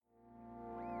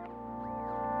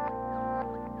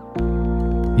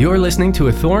You're listening to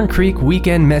a Thorn Creek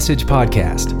Weekend Message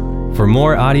podcast. For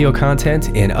more audio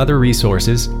content and other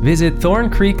resources, visit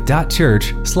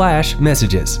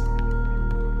thorncreek.church/messages.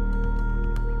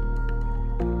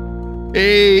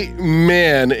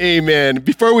 Amen. Amen.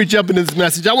 Before we jump into this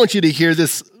message, I want you to hear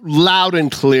this loud and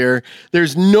clear.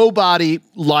 There's nobody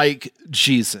like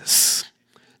Jesus.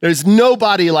 There's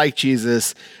nobody like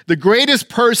Jesus. The greatest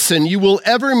person you will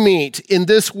ever meet in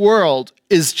this world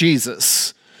is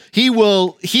Jesus. He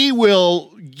will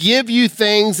give you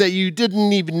things that you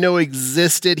didn't even know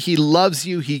existed. He loves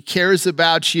you. He cares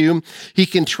about you. He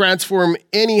can transform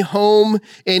any home,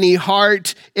 any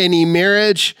heart, any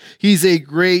marriage. He's a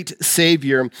great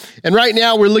Savior. And right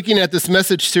now we're looking at this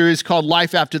message series called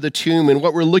Life After the Tomb. And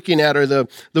what we're looking at are the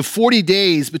 40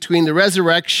 days between the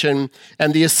resurrection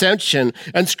and the ascension.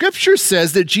 And Scripture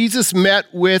says that Jesus met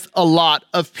with a lot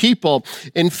of people.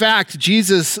 In fact,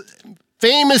 Jesus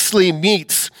famously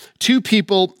meets two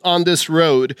people on this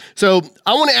road. So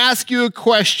I want to ask you a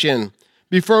question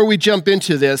before we jump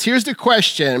into this. Here's the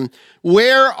question.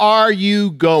 Where are you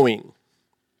going?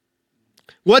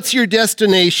 What's your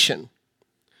destination?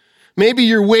 Maybe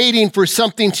you're waiting for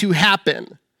something to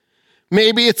happen.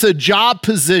 Maybe it's a job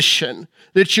position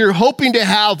that you're hoping to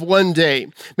have one day.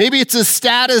 Maybe it's a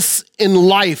status in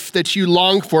life that you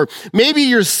long for. Maybe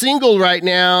you're single right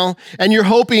now and you're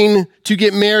hoping to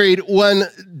get married one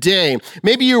day.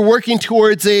 Maybe you're working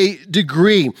towards a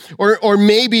degree, or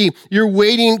maybe you're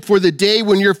waiting for the day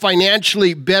when you're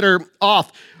financially better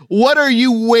off. What are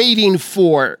you waiting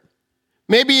for?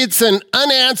 Maybe it's an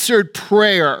unanswered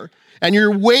prayer and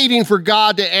you're waiting for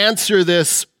God to answer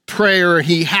this prayer.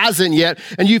 He hasn't yet,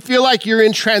 and you feel like you're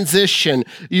in transition.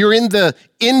 You're in the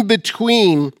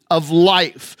in-between of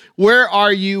life. Where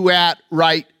are you at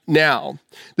right now?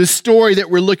 The story that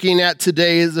we're looking at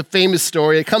today is a famous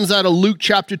story. It comes out of Luke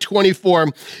chapter 24,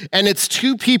 and it's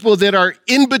two people that are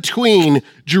in between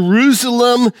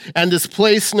Jerusalem and this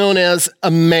place known as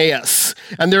Emmaus.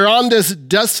 And they're on this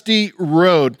dusty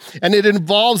road, and it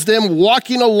involves them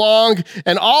walking along,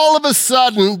 and all of a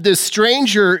sudden, this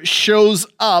stranger shows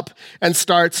up and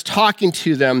starts talking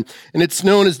to them, and it's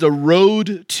known as the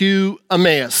road to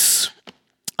Emmaus.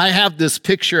 I have this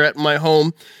picture at my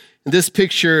home. This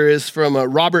picture is from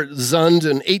Robert Zund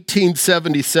in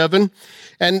 1877.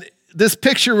 And this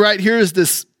picture right here is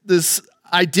this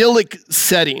idyllic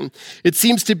setting. It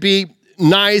seems to be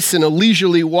nice and a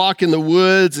leisurely walk in the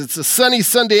woods. It's a sunny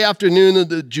Sunday afternoon in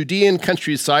the Judean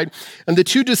countryside. And the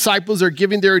two disciples are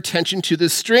giving their attention to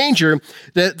this stranger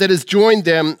that has joined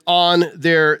them on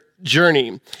their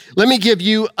journey. Let me give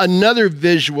you another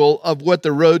visual of what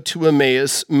the road to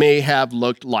Emmaus may have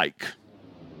looked like.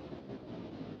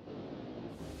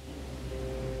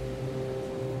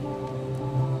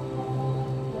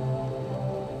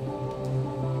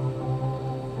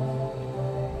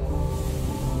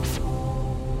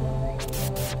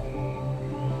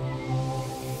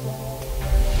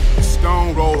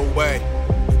 Stone rolled away.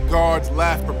 The guards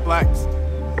laughed perplexed.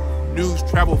 News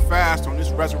traveled fast on this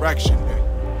resurrection day.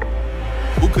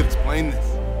 Who could explain this?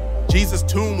 Jesus'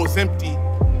 tomb was empty.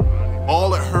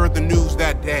 All had heard the news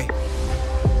that day.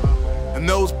 And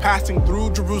those passing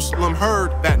through Jerusalem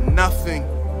heard that nothing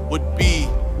would be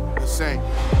the same.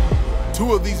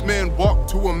 Two of these men walked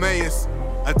to Emmaus,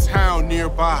 a town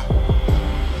nearby.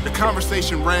 The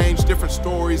conversation ranged, different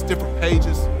stories, different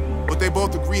pages, but they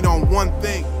both agreed on one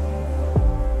thing.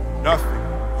 Nothing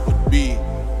would be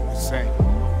the same.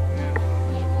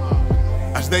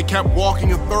 As they kept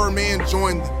walking, a third man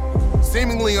joined them,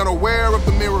 seemingly unaware of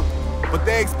the miracle, but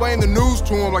they explained the news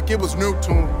to him like it was new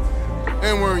to him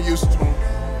and weren't used to him.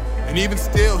 And even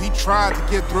still, he tried to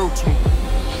get through to him.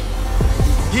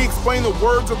 He explained the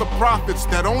words of the prophets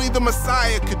that only the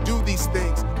Messiah could do these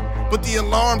things, but the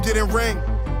alarm didn't ring.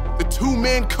 The two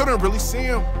men couldn't really see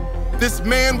him. This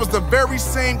man was the very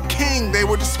same king they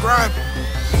were describing.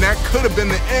 And that could have been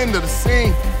the end of the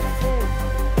scene.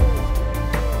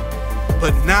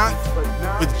 But not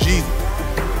with Jesus.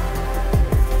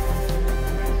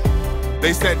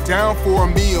 They sat down for a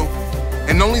meal,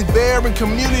 and only there in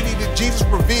community did Jesus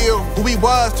reveal who he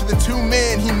was to the two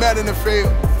men he met in the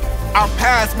field. Our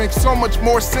past makes so much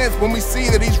more sense when we see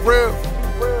that he's real.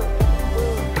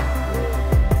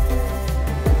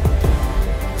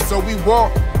 So we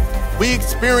walk, we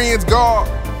experience God,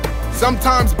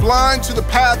 sometimes blind to the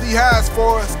path he has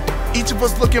for us. Each of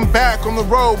us looking back on the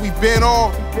road we've been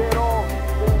on,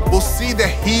 we'll see that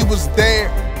he was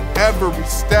there every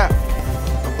step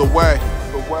of the way.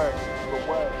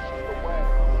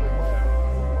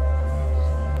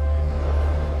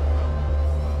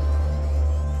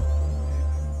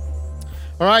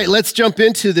 All right, let's jump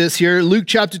into this here. Luke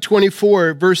chapter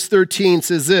 24, verse 13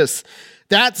 says this.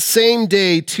 That same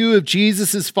day, two of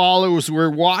Jesus' followers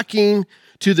were walking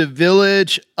to the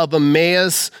village of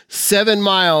Emmaus, 7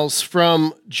 miles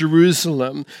from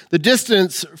Jerusalem. The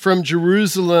distance from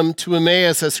Jerusalem to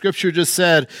Emmaus, as Scripture just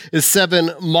said, is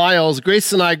 7 miles.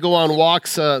 Grace and I go on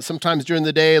walks sometimes during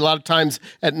the day. A lot of times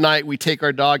at night, we take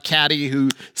our dog, Caddy, who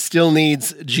still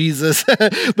needs Jesus.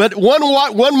 But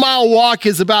 1 mile walk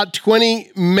is about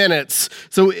 20 minutes.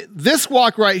 So this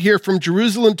walk right here from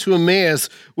Jerusalem to Emmaus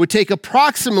would take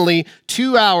approximately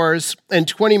 2 hours and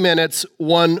 20 minutes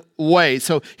one way.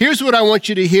 So here's what I want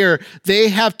you to hear. They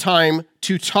have time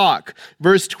to talk.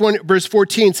 Verse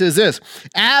 14 says this,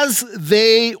 as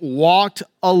they walked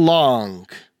along,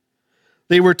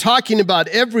 they were talking about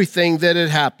everything that had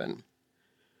happened.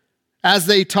 As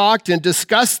they talked and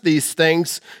discussed these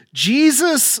things,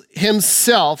 Jesus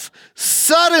himself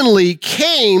suddenly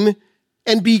came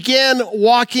and began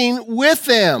walking with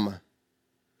them.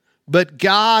 But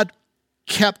God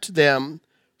kept them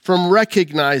from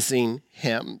recognizing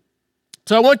him.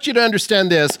 So I want you to understand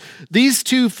this. These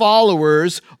two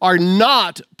followers are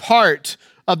not part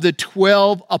of the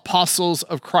 12 apostles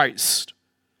of Christ.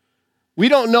 We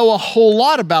don't know a whole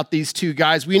lot about these two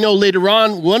guys. We know later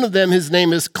on, one of them, his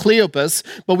name is Cleopas,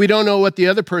 but we don't know what the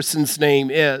other person's name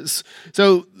is.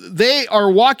 So they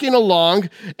are walking along,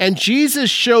 and Jesus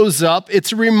shows up.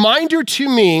 It's a reminder to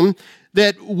me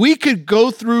that we could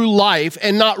go through life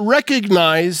and not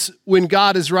recognize when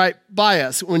God is right by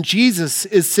us, when Jesus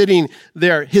is sitting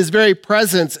there. His very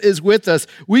presence is with us.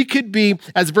 We could be,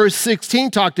 as verse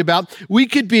 16 talked about, we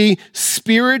could be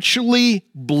spiritually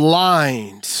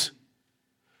blind.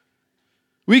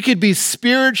 We could be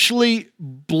spiritually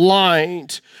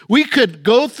blind. We could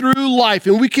go through life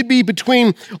and we could be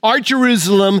between our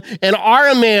Jerusalem and our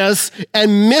Emmaus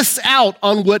and miss out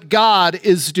on what God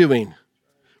is doing.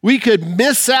 We could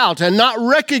miss out and not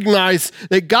recognize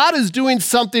that God is doing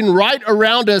something right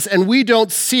around us and we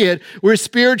don't see it. We're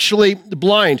spiritually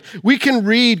blind. We can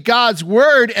read God's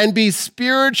word and be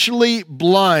spiritually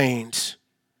blind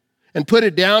and put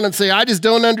it down and say, I just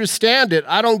don't understand it.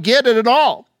 I don't get it at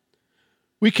all.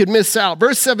 We could miss out.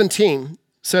 Verse 17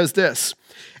 says this.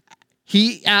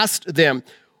 He asked them,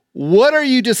 what are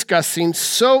you discussing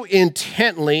so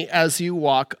intently as you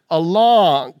walk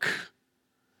along?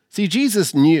 See,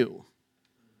 Jesus knew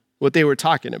what they were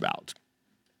talking about.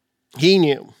 He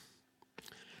knew.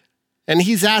 And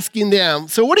he's asking them,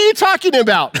 so what are you talking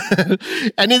about?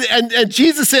 and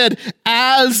Jesus said,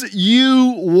 as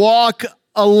you walk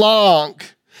along.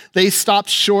 They stopped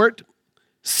short,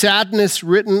 sadness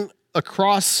written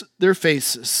across their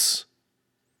faces.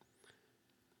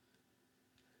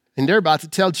 And they're about to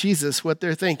tell Jesus what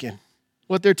they're thinking,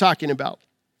 what they're talking about.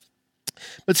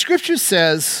 But Scripture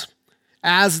says,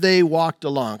 as they walked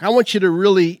along. I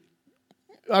really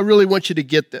want you to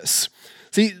get this.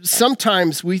 See,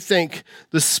 sometimes we think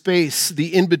the space,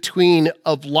 the in-between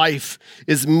of life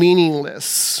is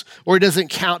meaningless, or it doesn't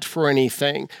count for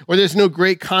anything, or there's no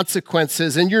great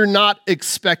consequences, and you're not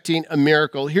expecting a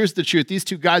miracle. Here's the truth. These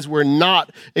two guys were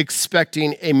not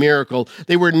expecting a miracle.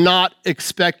 They were not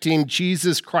expecting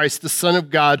Jesus Christ, the Son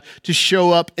of God, to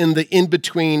show up in the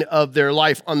in-between of their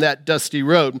life on that dusty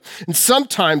road. And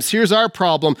sometimes, here's our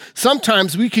problem,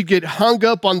 sometimes we could get hung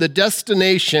up on the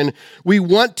destination. We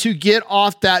want to get off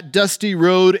that dusty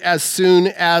road as soon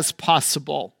as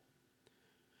possible.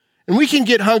 And we can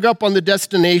get hung up on the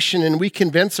destination and we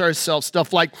convince ourselves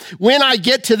stuff like, when I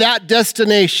get to that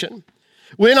destination,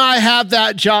 when I have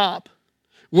that job,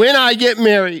 when I get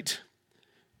married,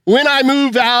 when I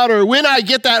move out, or when I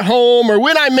get that home, or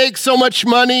when I make so much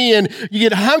money, and you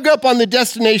get hung up on the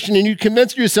destination and you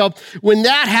convince yourself, when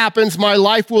that happens, my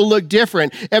life will look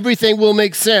different. Everything will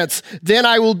make sense. Then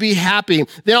I will be happy.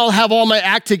 Then I'll have all my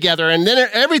act together. And then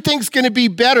everything's going to be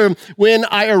better when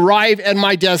I arrive at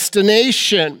my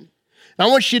destination. I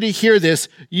want you to hear this.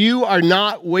 You are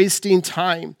not wasting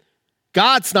time.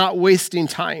 God's not wasting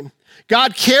time.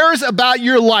 God cares about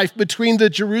your life between the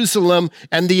Jerusalem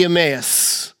and the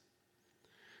Emmaus.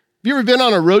 Have you ever been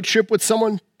on a road trip with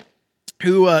someone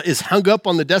who is hung up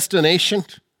on the destination?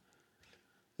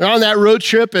 They're on that road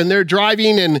trip and they're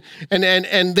driving and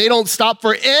they don't stop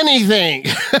for anything.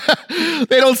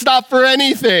 They don't stop for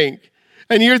anything.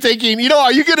 And you're thinking,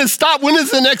 are you going to stop? When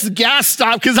is the next gas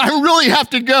stop? Because I really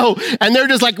have to go. And they're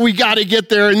just like, we got to get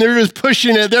there. And they're just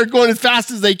pushing it. They're going as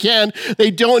fast as they can. They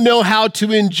don't know how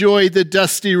to enjoy the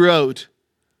dusty road.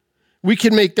 We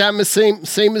can make that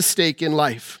same mistake in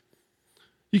life.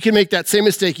 You can make that same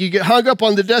mistake. You get hung up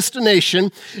on the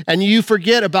destination and you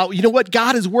forget about, you know what?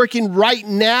 God is working right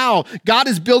now. God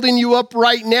is building you up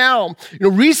right now.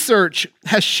 Research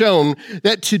has shown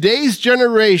that today's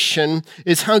generation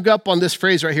is hung up on this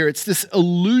phrase right here. It's this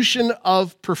illusion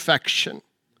of perfection.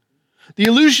 The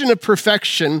illusion of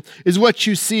perfection is what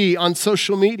you see on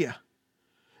social media.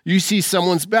 You see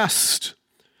someone's best,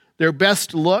 their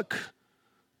best look,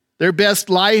 their best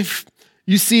life.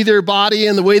 You see their body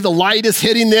and the way the light is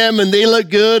hitting them and they look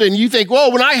good. And you think,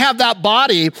 well, when I have that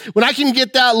body, when I can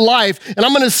get that life, and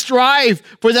I'm going to strive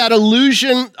for that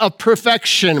illusion of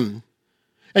perfection.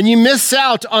 And you miss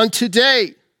out on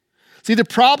today. See, the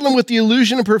problem with the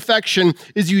illusion of perfection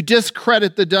is you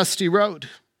discredit the dusty road.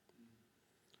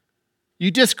 You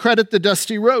discredit the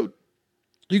dusty road.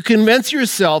 You convince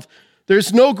yourself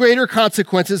there's no greater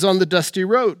consequences on the dusty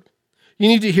road. You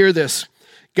need to hear this.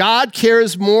 God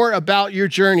cares more about your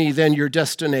journey than your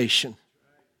destination.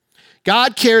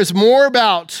 God cares more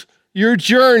about your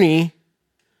journey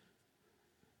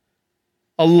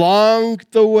along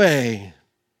the way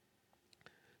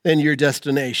than your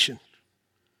destination.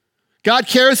 God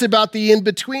cares about the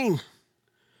in-between.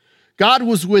 God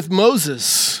was with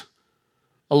Moses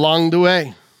along the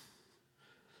way.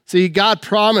 See, God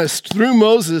promised through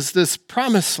Moses this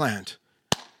promised land,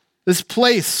 this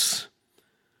place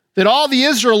that all the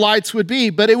Israelites would be,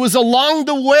 but it was along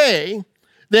the way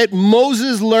that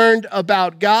Moses learned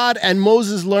about God and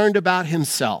Moses learned about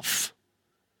himself.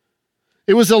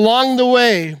 It was along the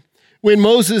way when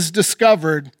Moses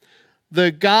discovered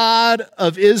the God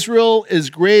of Israel is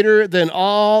greater than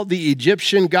all the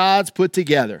Egyptian gods put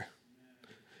together.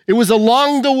 It was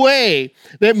along the way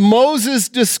that Moses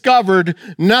discovered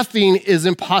nothing is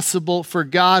impossible for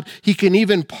God. He can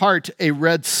even part a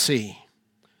Red Sea.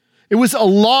 It was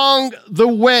along the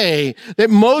way that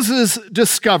Moses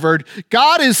discovered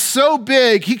God is so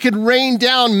big, he could rain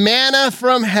down manna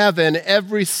from heaven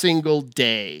every single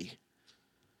day.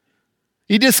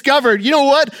 He discovered, you know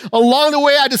what? Along the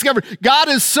way I discovered God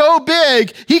is so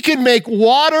big, he can make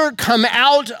water come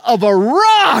out of a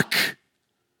rock.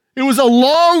 It was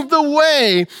along the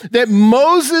way that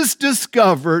Moses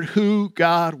discovered who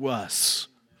God was,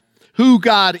 who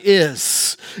God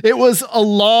is. It was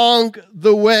along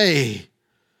the way.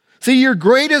 See, your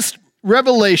greatest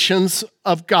revelations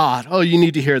of God, oh, you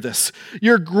need to hear this.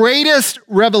 Your greatest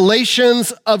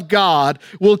revelations of God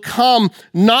will come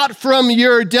not from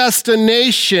your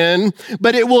destination,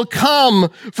 but it will come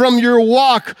from your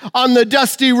walk on the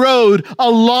dusty road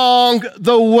along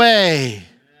the way.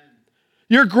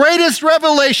 Your greatest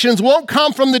revelations won't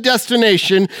come from the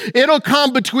destination. It'll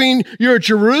come between your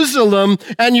Jerusalem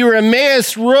and your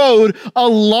Emmaus road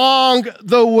along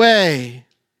the way.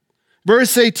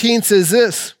 Verse 18 says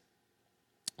this,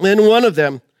 then one of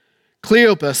them,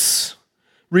 Cleopas,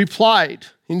 replied,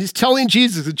 and he's telling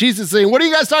Jesus is saying, what are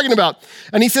you guys talking about?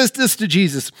 And he says this to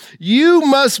Jesus, you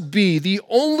must be the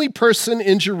only person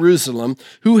in Jerusalem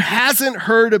who hasn't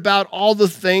heard about all the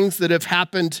things that have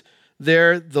happened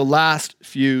there the last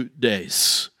few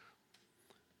days.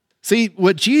 See,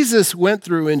 what Jesus went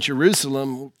through in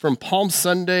Jerusalem from Palm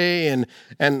Sunday and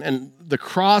the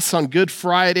cross on Good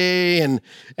Friday and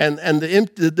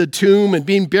the tomb and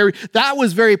being buried, that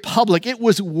was very public. It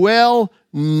was well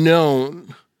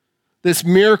known. This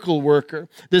miracle worker,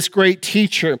 this great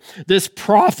teacher, this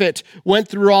prophet went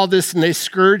through all this and they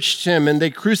scourged him and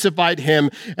they crucified him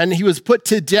and he was put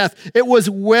to death. It was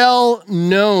well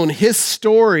known. His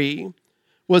story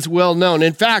was well known.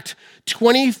 In fact,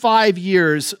 25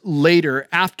 years later,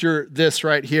 after this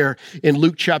right here in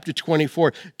Luke chapter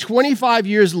 24, 25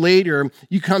 years later,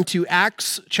 you come to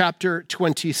Acts chapter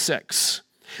 26.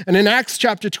 And in Acts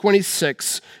chapter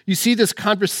 26, you see this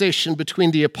conversation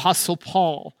between the Apostle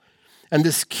Paul and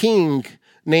this king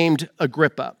named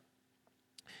Agrippa.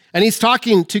 And he's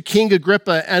talking to King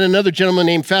Agrippa and another gentleman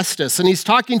named Festus. And he's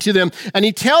talking to them and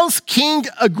he tells King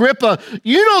Agrippa,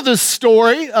 you know the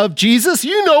story of Jesus.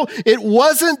 You know it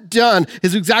wasn't done.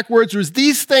 His exact words was,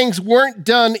 these things weren't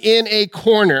done in a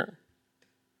corner.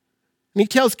 And he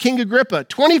tells King Agrippa,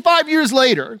 25 years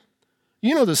later,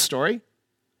 you know the story.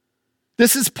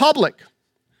 This is public.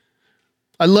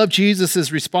 I love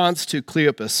Jesus' response to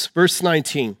Cleopas. Verse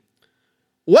 19.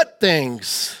 What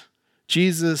things?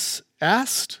 Jesus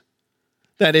asked.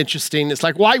 That interesting. It's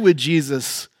like, why would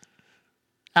Jesus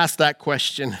ask that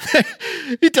question?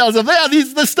 He tells them, yeah,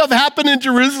 this stuff happened in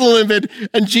Jerusalem,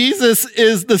 and Jesus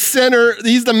is the center.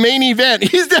 He's the main event.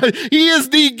 He is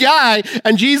the guy.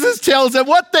 And Jesus tells them,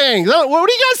 what things? What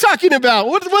are you guys talking about?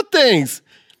 What things?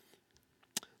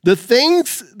 The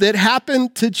things that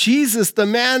happened to Jesus, the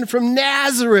man from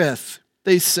Nazareth,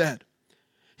 they said.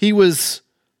 He was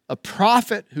a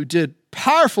prophet who did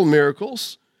powerful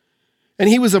miracles, and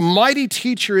he was a mighty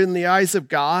teacher in the eyes of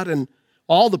God and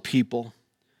all the people.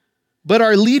 But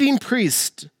our leading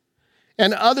priest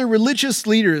and other religious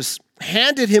leaders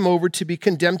handed him over to be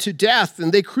condemned to death,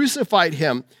 and they crucified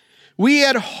him. We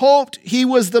had hoped he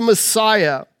was the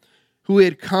Messiah who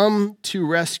had come to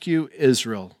rescue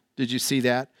Israel. Did you see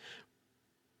that?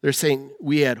 They're saying,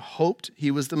 we had hoped he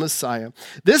was the Messiah.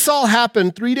 This all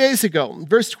happened 3 days ago.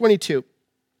 Verse 22.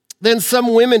 Then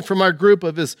some women from our group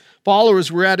of his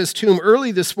followers were at his tomb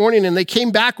early this morning, and they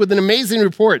came back with an amazing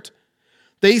report.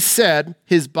 They said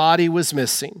his body was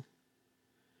missing.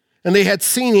 And they had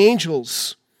seen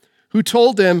angels who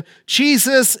told them,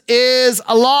 Jesus is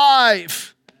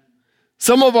alive.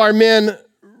 Some of our men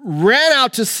ran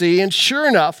out to see, and sure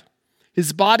enough,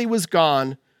 his body was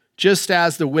gone, just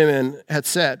as the women had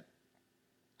said.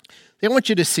 I want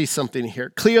you to see something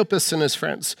here. Cleopas and his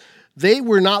friends, they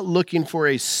were not looking for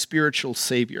a spiritual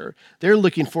savior. They're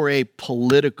looking for a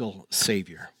political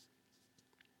savior.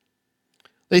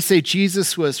 They say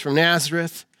Jesus was from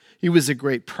Nazareth. He was a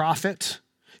great prophet.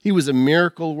 He was a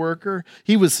miracle worker.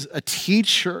 He was a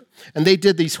teacher. And they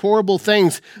did these horrible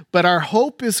things. But our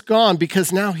hope is gone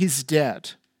because now he's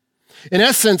dead. In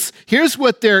essence, here's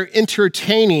what they're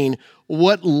entertaining,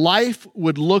 what life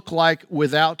would look like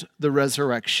without the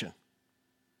resurrection.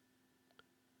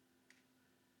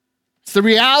 It's the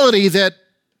reality that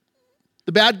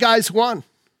the bad guys won.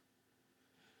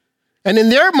 And in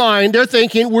their mind, they're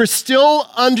thinking, we're still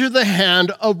under the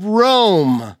hand of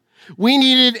Rome. We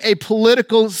needed a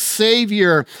political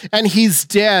savior, and he's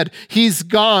dead. He's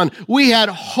gone. We had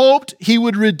hoped he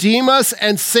would redeem us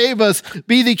and save us,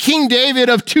 be the King David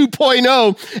of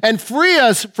 2.0, and free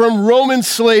us from Roman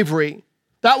slavery.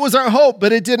 That was our hope,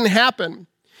 but it didn't happen.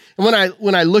 And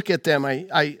when I look at them,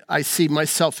 I see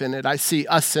myself in it. I see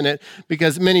us in it,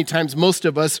 because many times, most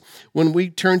of us, when we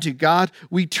turn to God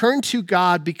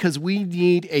because we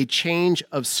need a change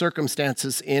of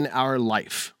circumstances in our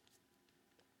life.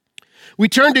 We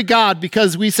turn to God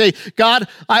because we say, God,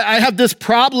 I have this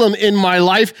problem in my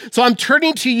life, so I'm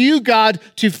turning to you, God,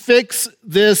 to fix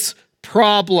this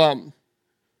problem.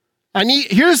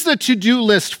 Here's the to-do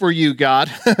list for you,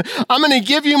 God. I'm going to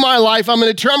give you my life. I'm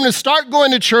going to start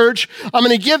going to church. I'm going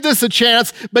to give this a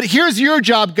chance. But here's your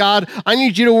job, God. I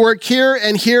need you to work here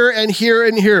and here and here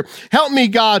and here. Help me,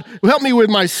 God. Help me with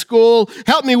my school.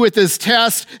 Help me with this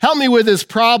test. Help me with this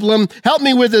problem. Help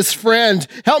me with this friend.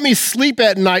 Help me sleep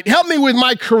at night. Help me with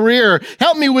my career.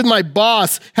 Help me with my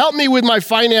boss. Help me with my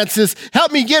finances.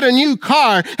 Help me get a new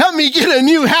car. Help me get a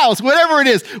new house. Whatever it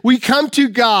is, we come to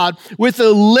God with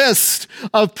a list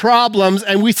of problems,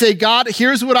 and we say, God,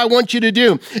 here's what I want you to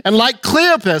do. And like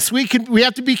Cleopas, we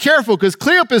have to be careful, because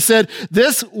Cleopas said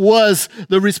this was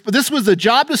the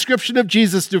job description of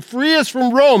Jesus, to free us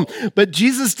from Rome. But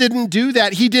Jesus didn't do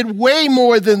that. He did way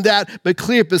more than that, but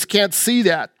Cleopas can't see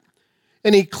that.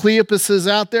 Any Cleopases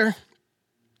out there?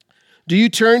 Do you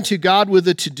turn to God with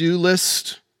a to-do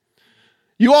list?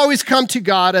 You always come to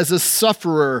God as a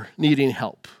sufferer needing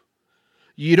help.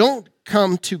 You don't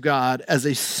come to God as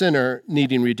a sinner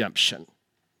needing redemption.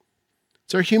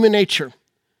 It's our human nature.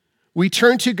 We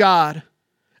turn to God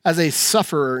as a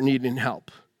sufferer needing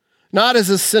help, not as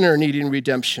a sinner needing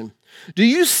redemption. Do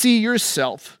you see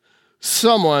yourself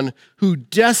someone who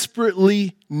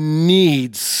desperately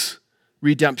needs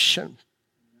redemption?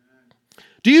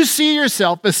 Do you see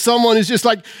yourself as someone who's just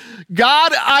like,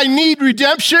 God, I need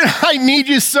redemption. I need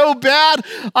you so bad.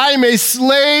 I'm a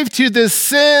slave to this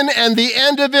sin, and the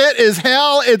end of it is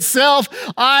hell itself.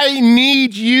 I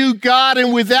need you, God,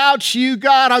 and without you,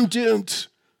 God, I'm doomed.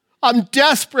 I'm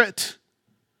desperate.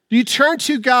 Do you turn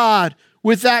to God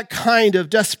with that kind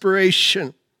of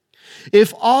desperation?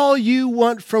 If all you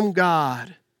want from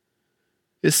God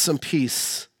is some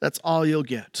peace, that's all you'll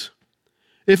get.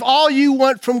 If all you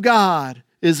want from God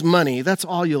is money, that's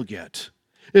all you'll get.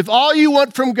 If all you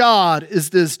want from God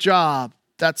is this job,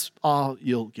 that's all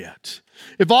you'll get.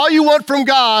 If all you want from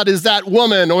God is that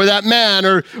woman or that man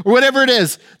or whatever it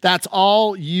is, that's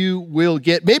all you will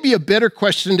get. Maybe a better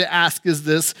question to ask is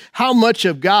this: how much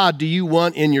of God do you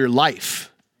want in your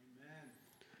life?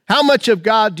 How much of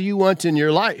God do you want in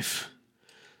your life?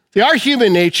 Our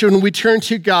human nature, when we turn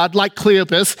to God, like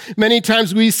Cleopas, many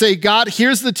times we say, God,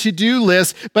 here's the to-do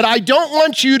list, but I don't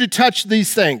want you to touch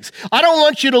these things. I don't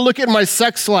want you to look at my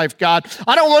sex life, God.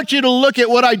 I don't want you to look at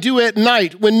what I do at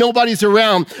night when nobody's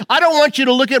around. I don't want you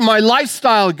to look at my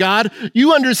lifestyle, God.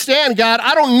 You understand, God,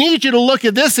 I don't need you to look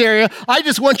at this area. I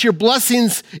just want your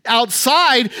blessings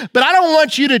outside, but I don't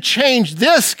want you to change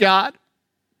this, God.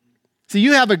 See,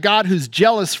 you have a God who's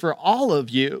jealous for all of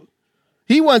you.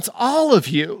 He wants all of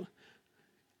you.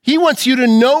 He wants you to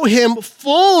know him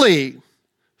fully.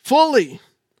 Fully.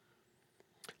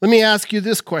 Let me ask you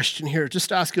this question here.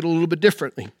 Just ask it a little bit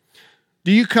differently.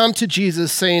 Do you come to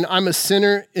Jesus saying, I'm a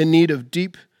sinner in need of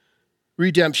deep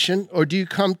redemption? Or do you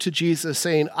come to Jesus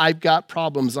saying, I've got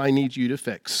problems I need you to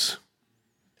fix?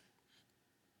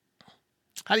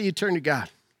 How do you turn to God?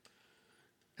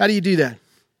 How do you do that?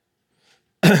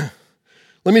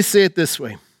 Let me say it this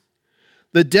way.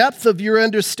 The depth of your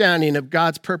understanding of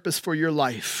God's purpose for your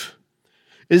life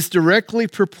is directly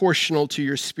proportional to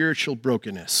your spiritual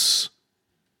brokenness.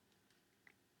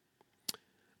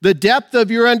 The depth of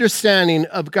your understanding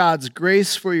of God's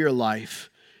grace for your life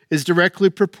is directly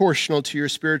proportional to your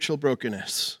spiritual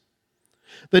brokenness.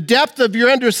 The depth of your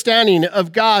understanding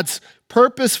of God's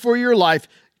purpose for your life,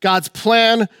 God's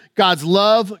plan, God's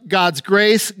love, God's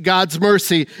grace, God's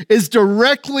mercy is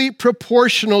directly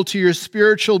proportional to your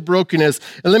spiritual brokenness.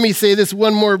 And let me say this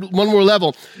one more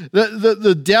level.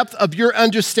 The depth of your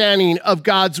understanding of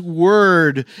God's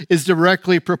word is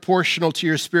directly proportional to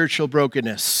your spiritual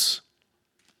brokenness.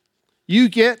 You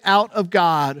get out of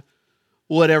God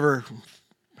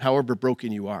however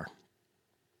broken you are.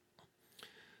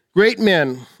 Great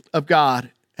men of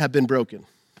God have been broken.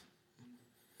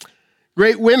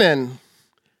 Great women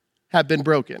have been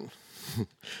broken.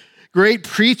 Great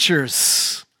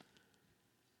preachers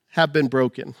have been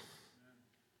broken.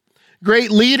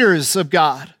 Great leaders of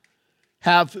God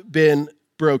have been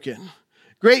broken.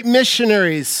 Great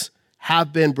missionaries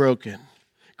have been broken.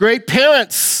 Great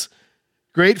parents,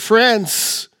 great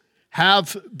friends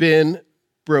have been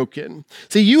broken.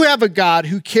 See, you have a God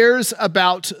who cares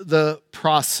about the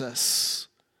process.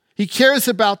 He cares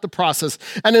about the process.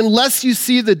 And unless you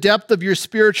see the depth of your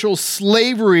spiritual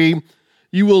slavery,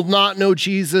 you will not know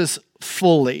Jesus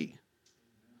fully.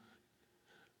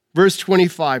 Verse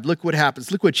 25, look what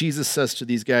happens. Look what Jesus says to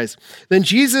these guys. Then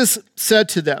Jesus said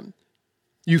to them,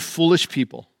 you foolish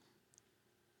people.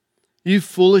 You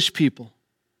foolish people.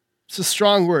 It's a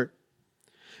strong word.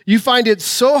 You find it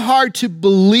so hard to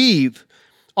believe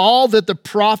all that the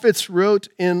prophets wrote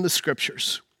in the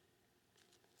scriptures.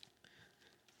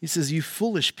 He says, you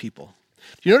foolish people.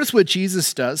 Do you notice what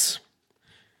Jesus does?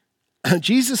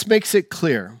 Jesus makes it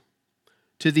clear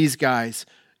to these guys,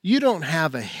 you don't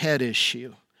have a head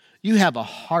issue. You have a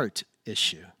heart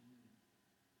issue.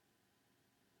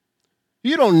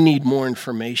 You don't need more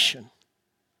information.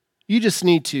 You just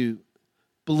need to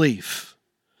believe.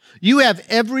 You have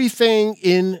everything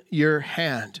in your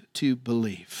hand to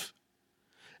believe.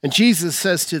 And Jesus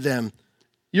says to them,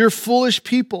 you're foolish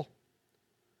people.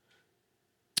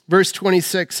 Verse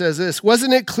 26 says this,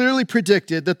 wasn't it clearly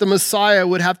predicted that the Messiah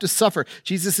would have to suffer?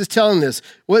 Jesus is telling this.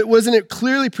 Wasn't it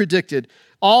clearly predicted?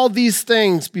 All these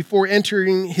things before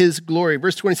entering his glory.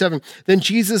 Verse 27, then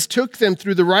Jesus took them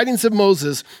through the writings of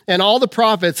Moses and all the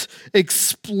prophets,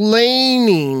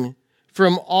 explaining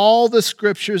from all the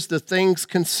scriptures the things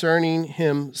concerning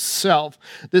himself.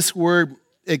 This word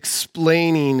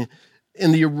explaining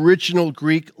in the original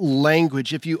Greek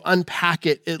language, if you unpack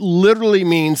it, it literally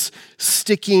means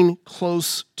sticking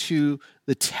close to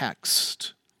the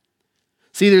text.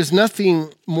 See, there's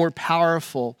nothing more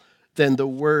powerful than the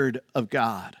Word of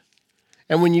God.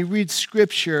 And when you read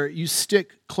Scripture, you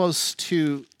stick close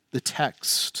to the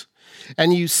text.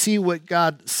 And you see what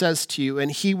God says to you,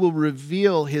 and he will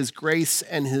reveal his grace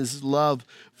and his love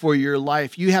for your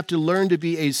life. You have to learn to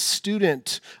be a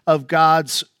student of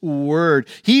God's word.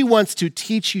 He wants to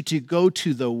teach you to go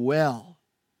to the well.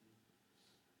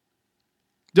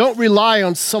 Don't rely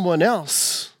on someone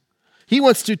else. He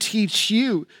wants to teach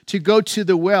you to go to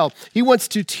the well. He wants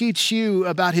to teach you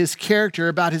about his character,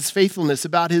 about his faithfulness,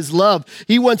 about his love.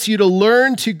 He wants you to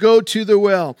learn to go to the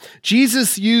well.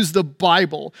 Jesus used the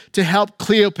Bible to help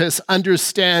Cleopas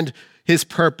understand his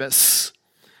purpose.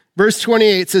 Verse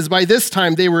 28 says, by this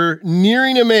time they were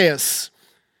nearing Emmaus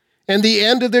and the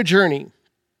end of their journey.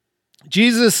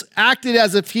 Jesus acted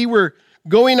as if he were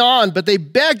going on, but they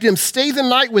begged him, stay the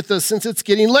night with us since it's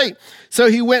getting late. So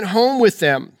he went home with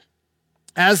them.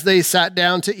 As they sat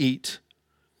down to eat,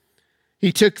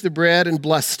 he took the bread and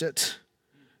blessed it.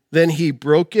 Then he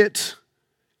broke it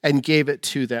and gave it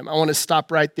to them. I want to stop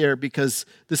right there because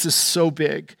this is so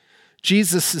big.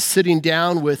 Jesus is sitting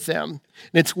down with them.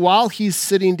 And it's while he's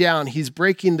sitting down, he's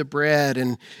breaking the bread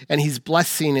and he's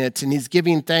blessing it and he's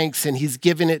giving thanks and he's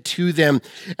giving it to them.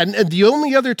 And the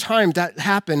only other time that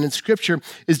happened in Scripture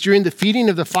is during the feeding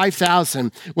of the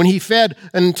 5,000. When he fed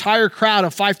an entire crowd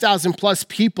of 5,000 plus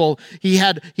people, he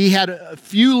had a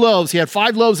few loaves. He had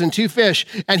 5 loaves and 2 fish,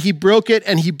 and he broke it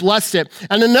and he blessed it.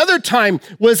 And another time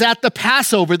was at the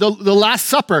Passover, the Last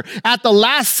Supper. At the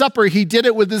Last Supper, he did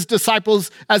it with his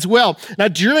disciples as well. Now,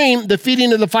 during the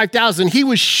feeding of the 5,000, he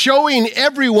was showing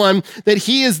everyone that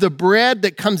he is the bread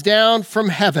that comes down from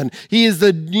heaven. He is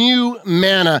the new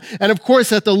manna. And of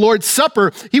course, at the Lord's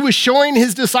Supper, he was showing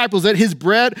his disciples that his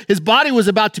body was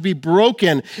about to be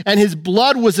broken and his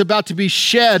blood was about to be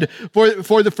shed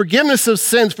for the forgiveness of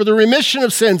sins, for the remission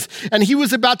of sins. And he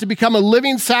was about to become a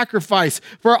living sacrifice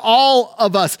for all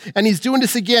of us. And he's doing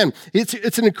this again.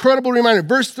 It's an incredible reminder.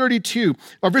 Verse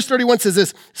 31 says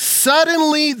this: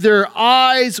 suddenly their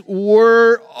eyes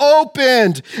were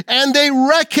opened and they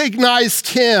recognized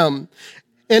him.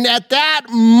 And at that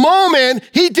moment,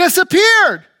 he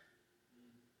disappeared.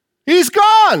 He's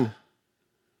gone.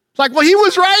 Like, well, he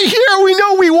was right here. We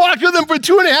know we walked with him for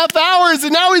 2.5 hours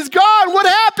and now he's gone. What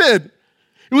happened?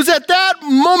 It was at that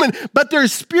moment, but their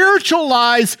spiritual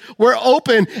eyes were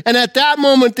open. And at that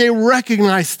moment, they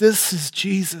recognized this is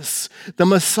Jesus, the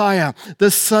Messiah,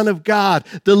 the Son of God,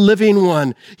 the living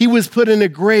one. He was put in a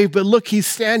grave, but look, he's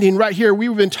standing right here.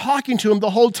 We've been talking to him the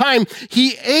whole time.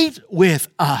 He ate with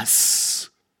us.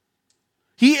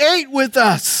 He ate with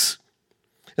us.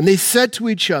 And they said to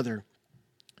each other,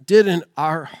 didn't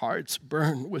our hearts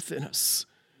burn within us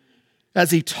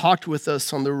as he talked with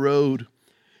us on the road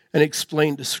and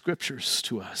explained the scriptures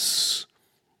to us?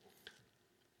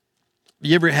 Have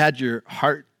you ever had your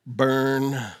heart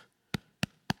burn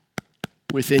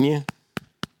within you?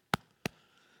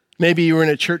 Maybe you were in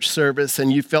a church service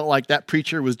and you felt like that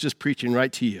preacher was just preaching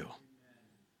right to you.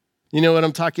 You know what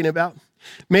I'm talking about?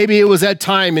 Maybe it was that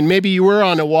time and maybe you were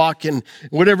on a walk and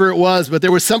whatever it was, but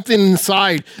there was something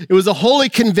inside. It was a holy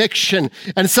conviction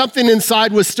and something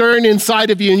inside was stirring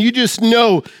inside of you and you just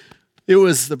know it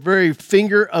was the very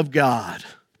finger of God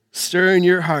stirring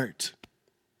your heart.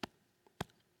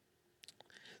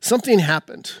 Something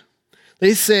happened.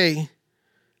 They say,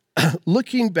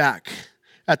 looking back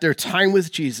at their time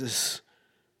with Jesus,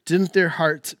 didn't their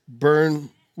hearts burn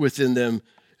within them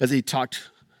as he talked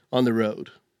on the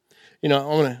road? You know, I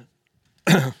want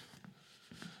to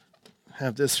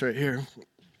have this right here.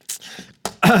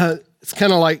 It's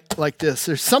kind of like this.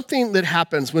 There's something that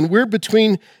happens when we're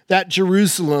between that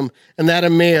Jerusalem and that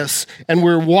Emmaus, and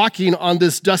we're walking on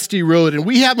this dusty road, and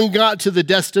we haven't got to the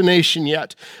destination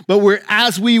yet. But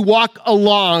as we walk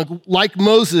along, like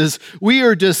Moses, we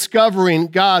are discovering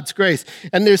God's grace.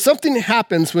 And there's something that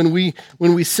happens when we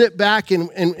sit back and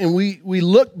we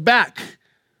look back.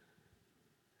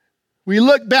 We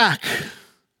look back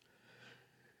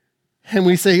and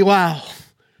we say, wow,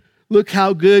 look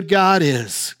how good God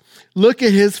is. Look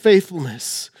at his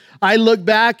faithfulness. I look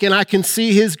back and I can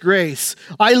see his grace.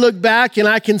 I look back and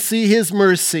I can see his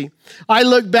mercy. I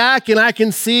look back and I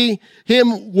can see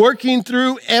him working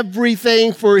through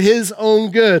everything for his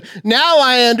own good. Now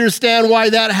I understand why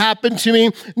that happened to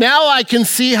me. Now I can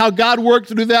see how God worked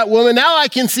through that woman. Now I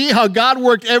can see how God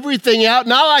worked everything out.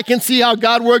 Now I can see how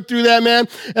God worked through that man.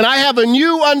 And I have a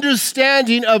new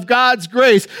understanding of God's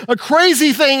grace. A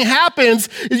crazy thing happens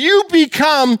is you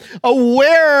become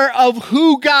aware of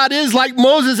who God is like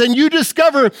Moses, and you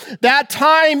discover that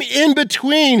time in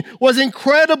between was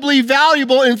incredibly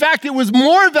valuable. In fact, it was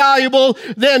more valuable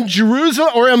than Jerusalem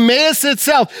or Emmaus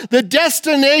itself. The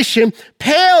destination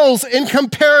pales in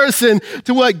comparison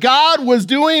to what God was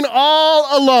doing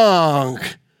all along.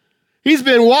 He's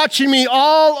been watching me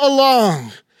all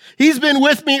along. He's been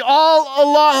with me all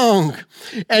along.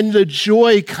 And the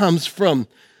joy comes from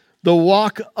the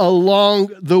walk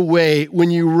along the way when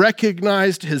you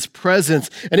recognized his presence.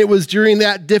 And it was during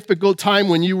that difficult time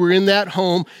when you were in that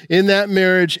home, in that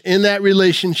marriage, in that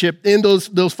relationship, in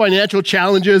those financial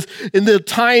challenges, in the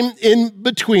time in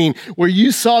between where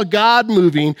you saw God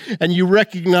moving and you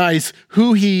recognize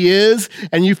who he is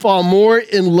and you fall more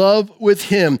in love with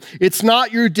him. It's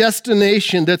not your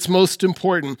destination that's most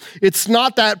important. It's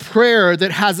not that prayer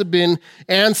that hasn't been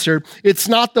answered. It's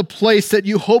not the place that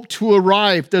you hope to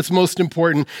arrive that's most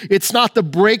important. It's not the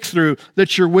breakthrough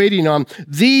that you're waiting on.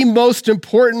 The most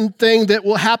important thing that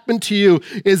will happen to you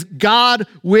is God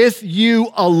with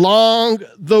you along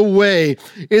the way.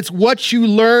 It's what you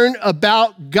learn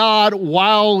about God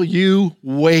while you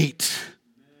wait.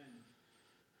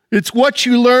 It's what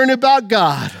you learn about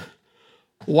God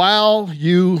while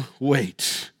you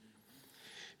wait.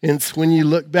 And it's when you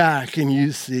look back and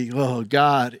you see, oh,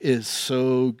 God is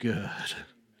so good.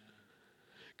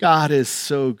 God is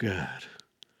so good.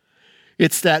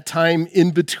 It's that time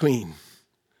in between.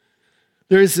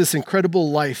 There is this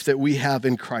incredible life that we have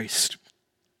in Christ.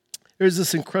 There's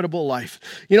this incredible life.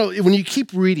 You know, when you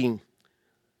keep reading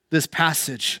this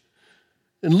passage,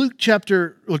 in Luke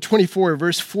chapter 24,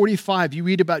 verse 45, you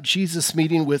read about Jesus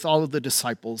meeting with all of the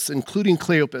disciples, including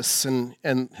Cleopas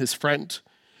and his friend.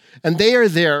 And they are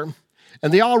there,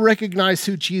 and they all recognize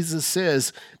who Jesus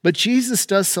is. But Jesus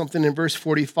does something in verse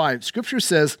 45. Scripture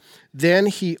says, then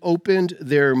he opened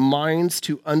their minds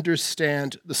to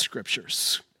understand the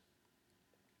scriptures.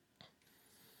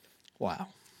 Wow.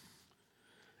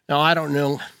 Now, I don't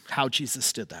know how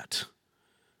Jesus did that.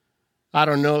 I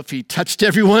don't know if he touched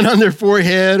everyone on their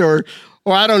forehead or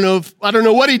I don't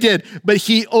know what he did, but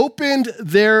he opened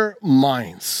their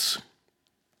minds.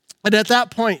 And at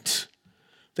that point,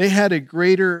 they had a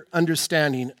greater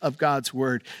understanding of God's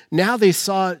word. Now they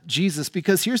saw Jesus,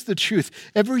 because here's the truth.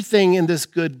 Everything in this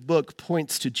good book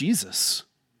points to Jesus.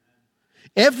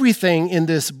 Everything in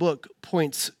this book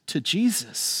points to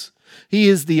Jesus. He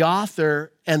is the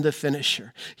author and the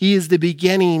finisher. He is the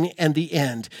beginning and the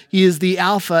end. He is the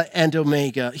Alpha and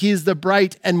Omega. He is the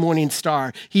bright and morning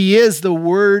star. He is the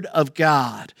Word of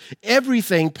God.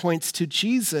 Everything points to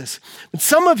Jesus. And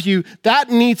some of you, that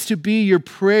needs to be your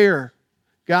prayer.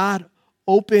 God,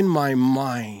 open my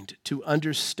mind to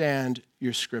understand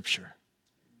your scripture.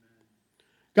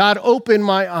 God, open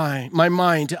my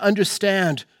mind to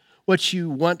understand what you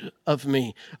want of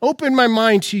me. Open my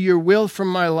mind to your will from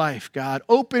my life, God.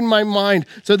 Open my mind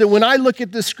so that when I look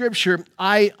at the scripture,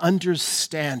 I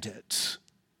understand it.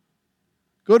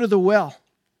 Go to the well.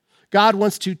 God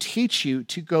wants to teach you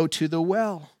to go to the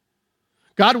well.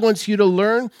 God wants you to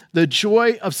learn the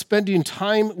joy of spending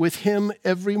time with him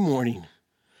every morning.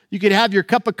 You could have your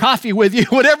cup of coffee with you,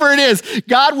 whatever it is.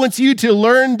 God wants you to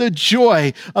learn the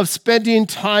joy of spending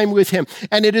time with him.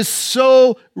 And it is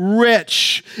so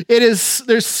rich.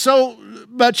 There's so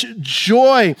much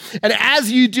joy. And as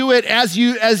you do it, as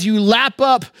you lap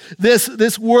up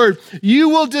this word, you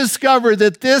will discover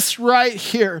that this right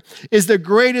here is the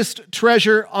greatest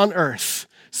treasure on earth.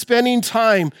 Spending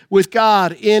time with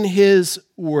God in his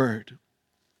word.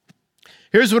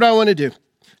 Here's what I want to do.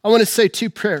 I want to say two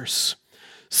prayers.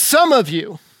 Some of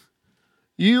you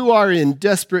are in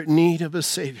desperate need of a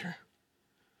Savior.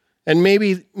 And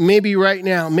maybe right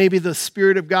now, maybe the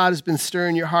Spirit of God has been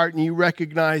stirring your heart and you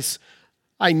recognize,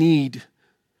 I need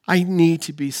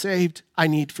to be saved. I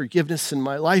need forgiveness in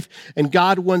my life. And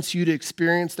God wants you to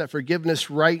experience that forgiveness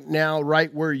right now,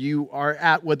 right where you are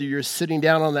at, whether you're sitting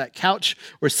down on that couch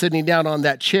or sitting down on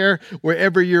that chair,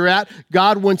 wherever you're at.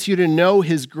 God wants you to know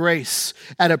his grace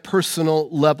at a personal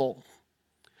level.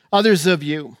 Others of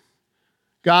you,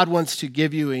 God wants to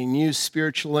give you a new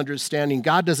spiritual understanding.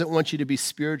 God doesn't want you to be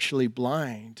spiritually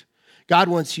blind. God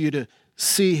wants you to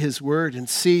see his word and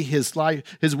see his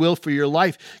life, his will for your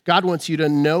life. God wants you to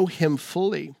know him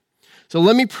fully. So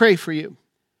let me pray for you.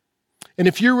 And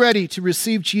if you're ready to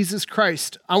receive Jesus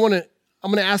Christ, I'm going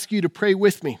to ask you to pray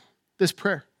with me this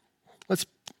prayer. Let's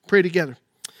pray together.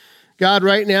 God,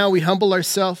 right now we humble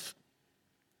ourselves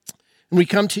and we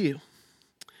come to you.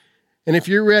 And if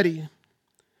you're ready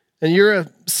and you're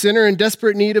a sinner in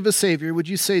desperate need of a Savior, would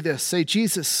you say this? Say,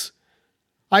 Jesus,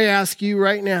 I ask you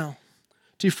right now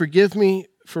to forgive me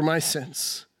for my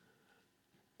sins.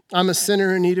 I'm a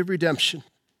sinner in need of redemption.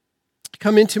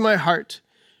 Come into my heart.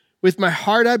 With my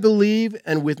heart I believe,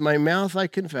 and with my mouth I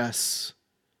confess.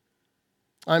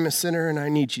 I'm a sinner and I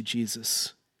need you,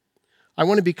 Jesus. I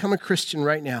want to become a Christian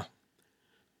right now.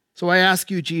 So I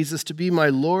ask you, Jesus, to be my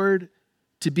Lord,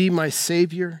 to be my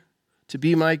Savior, to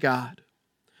be my God,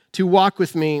 to walk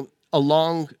with me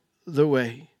along the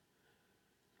way.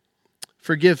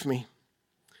 Forgive me.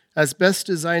 As best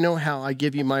as I know how, I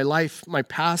give you my life, my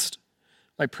past,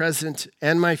 my present,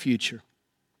 and my future.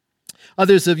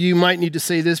 Others of you might need to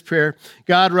say this prayer.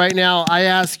 God, right now, I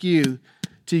ask you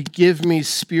to give me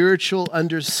spiritual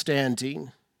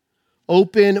understanding.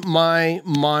 Open my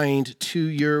mind to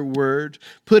your word.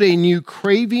 Put a new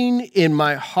craving in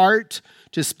my heart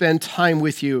to spend time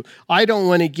with you. I don't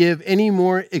want to give any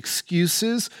more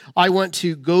excuses. I want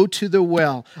to go to the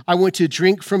well. I want to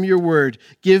drink from your word.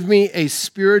 Give me a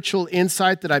spiritual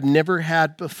insight that I've never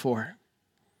had before.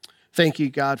 Thank you,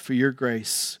 God, for your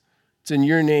grace. It's in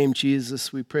your name,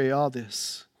 Jesus, we pray all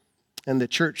this. And the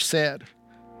church said,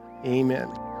 amen.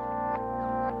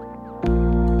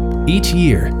 Each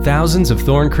year, thousands of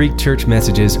Thorn Creek Church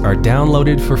messages are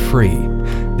downloaded for free.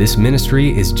 This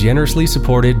ministry is generously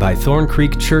supported by Thorn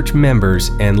Creek Church members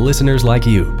and listeners like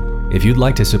you. If you'd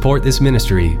like to support this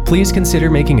ministry, please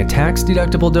consider making a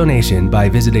tax-deductible donation by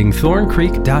visiting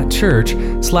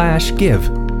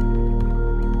thorncreek.church/give.